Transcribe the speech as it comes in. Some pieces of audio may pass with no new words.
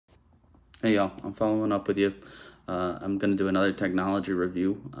Hey y'all, I'm following up with you. I'm going to do another technology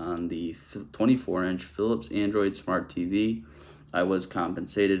review on the 24-inch Philips Android Smart TV. I was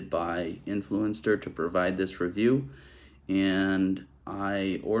compensated by Influencer to provide this review, and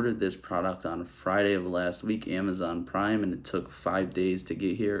I ordered this product on Friday of last week, Amazon Prime, and it took 5 days to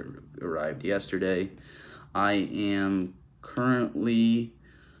get here. It arrived yesterday. I am currently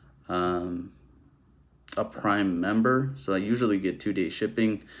a Prime member, so I usually get 2-day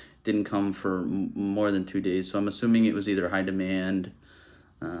shipping. Didn't come for more than 2 days, so I'm assuming it was either high demand.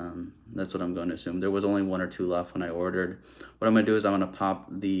 That's what I'm going to assume. There was only 1 or 2 left when I ordered. What I'm going to do is I'm going to pop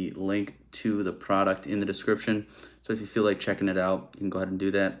the link to the product in the description. So if you feel like checking it out, you can go ahead and do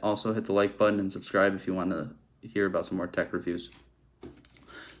that. Also hit the like button and subscribe if you want to hear about some more tech reviews.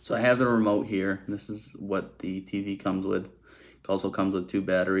 So I have the remote here. This is what the TV comes with. It also comes with 2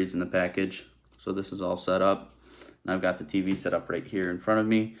 batteries in the package. So this is all set up. And I've got the TV set up right here in front of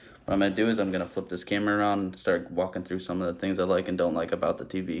me. What I'm going to do is I'm going to flip this camera around and start walking through some of the things I like and don't like about the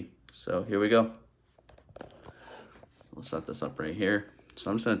TV. So here we go. We'll set this up right here.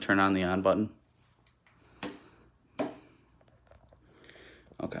 So I'm just going to turn on the on button.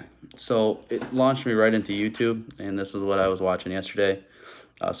 Okay, so it launched me right into YouTube, and this is what I was watching yesterday.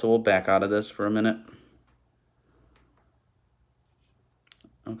 So we'll back out of this for a minute.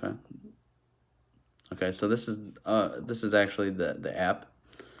 Okay, so this is actually the app.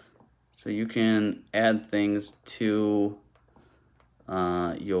 So you can add things to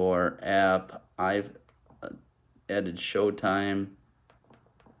your app. I've added Showtime.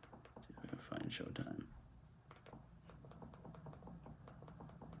 See if I can find Showtime.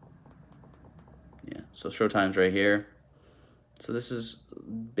 Yeah, so Showtime's right here. So this is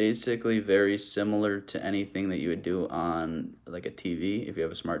basically very similar to anything that you would do on like a TV if you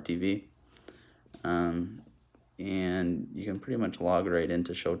have a smart TV. And you can pretty much log right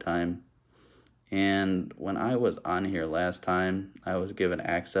into Showtime. And when I was on here last time, I was given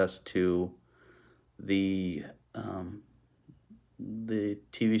access to the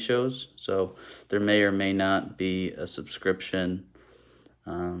TV shows. So there may or may not be a subscription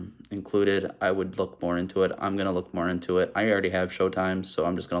included. I would look more into it. I'm going to look more into it. I already have Showtime, so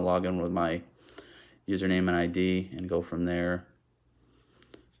I'm just going to log in with my username and ID and go from there.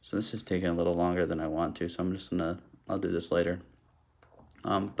 So this is taking a little longer than I want to, so I'm just going to, I'll do this later.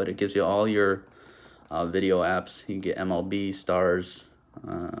 But it gives you all your video apps. You can get MLB, Stars,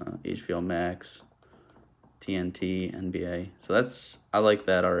 HBO Max, TNT, NBA. So I like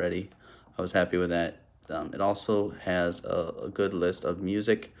that already. I was happy with that. It also has a good list of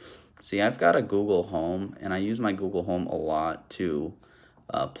music. See, I've got a Google Home, and I use my Google Home a lot to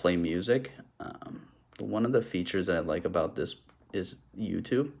play music. One of the features that I like about this is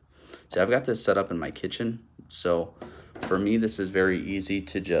YouTube. See, I've got this set up in my kitchen, so for me, this is very easy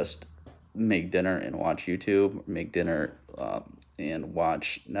to just make dinner and watch YouTube, make dinner and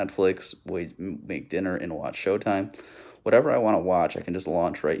watch Netflix, make dinner and watch Showtime. Whatever I want to watch, I can just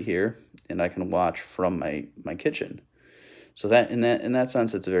launch right here, and I can watch from my kitchen. So that in that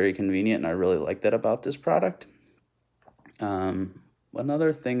sense, it's very convenient, and I really like that about this product.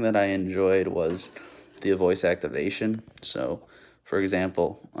 Another thing that I enjoyed was the voice activation. So, for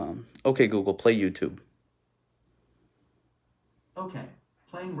example, okay, Google, play YouTube. Okay,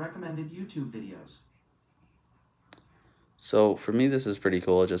 playing recommended YouTube videos. So for me, this is pretty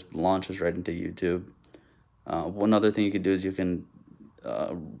cool. It just launches right into YouTube. One other thing you can do is you can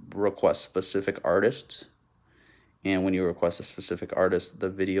request specific artists. And when you request a specific artist, the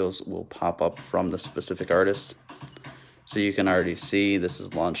videos will pop up from the specific artist. So you can already see this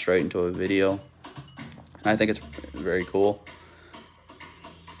is launched right into a video. And I think it's very cool.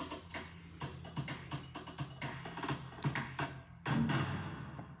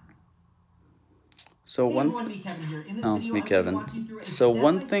 So Hey everyone, me Kevin here. In this oh, it's video, me, I'm going to Kevin. walk you through a So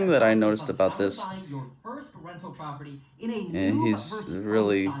one step-by-step thing that I process noticed on about how to this, buy your first rental property in a and new he's versus pro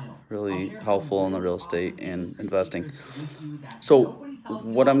really, style. I'll really share some helpful in the really real estate awesome and industry investing. secrets with you that So nobody tells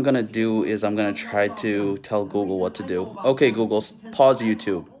you what I'm about. gonna It's do is I'm something gonna you'll try never to offline. tell The Google reason what to I know do. about Okay, Prime Google, is because pause I know a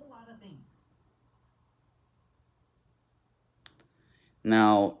YouTube. whole lot of things.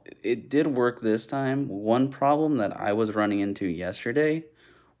 Now, it did work this time. One problem that I was running into yesterday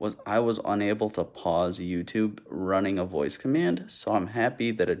was I was unable to pause YouTube running a voice command, so I'm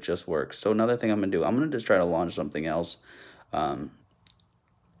happy that it just works. So another thing I'm gonna do, I'm gonna just try to launch something else. Let's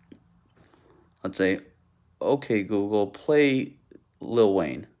say, okay, Google, play Lil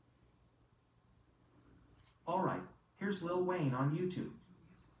Wayne. All right, here's Lil Wayne on YouTube.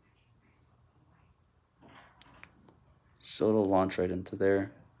 So it'll launch right into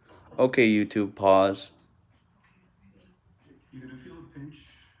there. Okay, YouTube, pause. You're gonna feel a pinch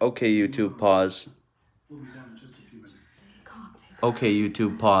Okay, YouTube, pause. Okay,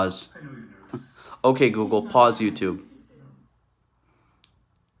 YouTube, pause. Okay, Google, pause YouTube.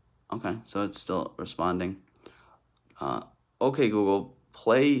 Okay, so it's still responding. Okay, Google,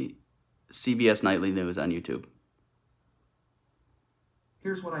 play CBS Nightly News on YouTube.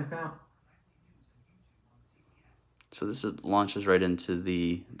 Here's what I found. So this launches right into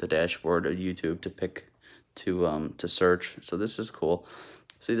the dashboard of YouTube to pick to search. So this is cool.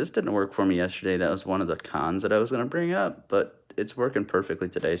 See, this didn't work for me yesterday. That was one of the cons that I was gonna bring up, but it's working perfectly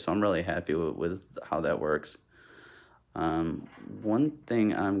today. So I'm really happy with how that works. One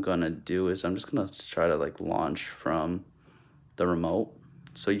thing I'm gonna do is I'm just gonna try to like launch from the remote.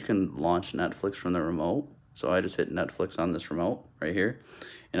 So you can launch Netflix from the remote. So I just hit Netflix on this remote right here,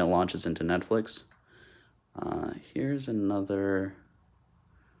 and it launches into Netflix. Here's another.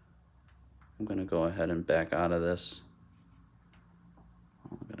 I'm gonna go ahead and back out of this.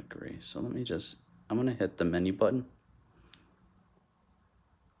 I'm gonna agree. So let me just. I'm gonna hit the menu button.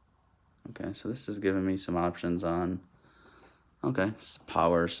 Okay, so this is giving me some options on. Okay,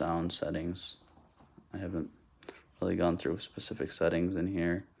 power, sound settings. I haven't really gone through specific settings in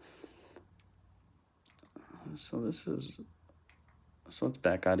here. So this is. So let's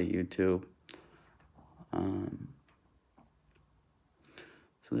back out of YouTube.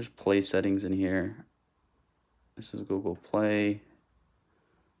 So there's play settings in here. This is Google Play.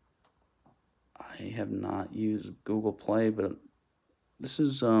 I have not used Google Play, but this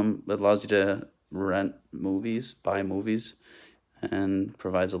is it allows you to rent movies, buy movies, and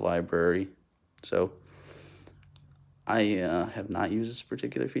provides a library. So I have not used this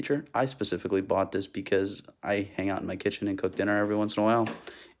particular feature. I specifically bought this because I hang out in my kitchen and cook dinner every once in a while,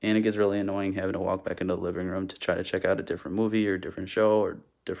 and it gets really annoying having to walk back into the living room to try to check out a different movie or a different show or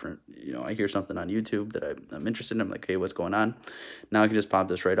different, I hear something on YouTube that I'm interested in. I'm like, hey, what's going on? Now I can just pop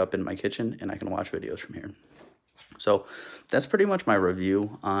this right up in my kitchen and I can watch videos from here. So that's pretty much my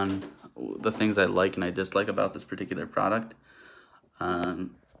review on the things I like and I dislike about this particular product. I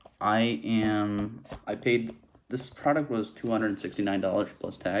paid, this product was $269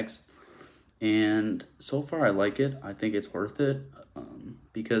 plus tax, and so far I like it. I think it's worth it,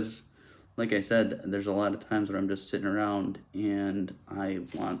 because like I said, there's a lot of times when I'm just sitting around and I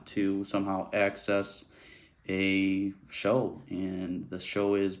want to somehow access a show, and the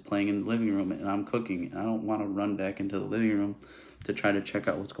show is playing in the living room and I'm cooking, and I don't want to run back into the living room to try to check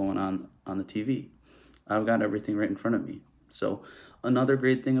out what's going on the TV. I've got everything right in front of me. So another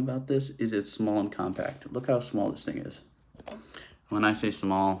great thing about this is it's small and compact. Look how small this thing is. When I say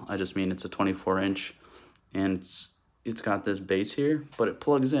small, I just mean it's a 24-inch, and it's got this base here, but it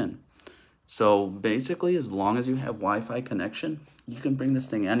plugs in. So basically, as long as you have Wi-Fi connection, you can bring this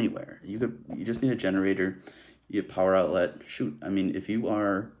thing anywhere. You just need a generator, you have power outlet. Shoot, I mean, if you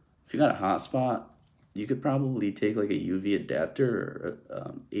got a hotspot, you could probably take like a UV adapter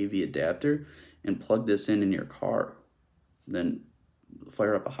or AV adapter and plug this in your car. Then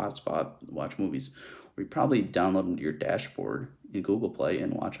fire up a hotspot, watch movies. Or you probably download them to your dashboard in Google Play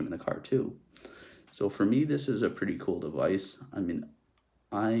and watch them in the car too. So for me, this is a pretty cool device. I mean,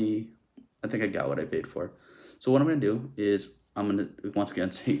 I think I got what I paid for. So what I'm going to do is I'm going to, once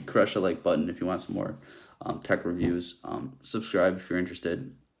again, say crush the like button if you want some more tech reviews. Subscribe if you're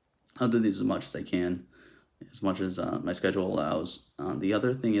interested. I'll do these as much as I can, as much as my schedule allows. The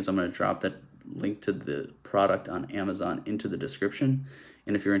other thing is I'm going to drop that link to the product on Amazon into the description.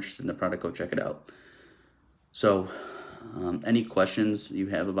 And if you're interested in the product, go check it out. So any questions you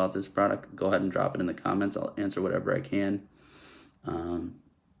have about this product, go ahead and drop it in the comments. I'll answer whatever I can. I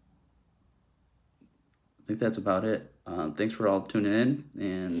think that's about it. Thanks for all tuning in,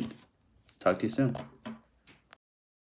 and talk to you soon.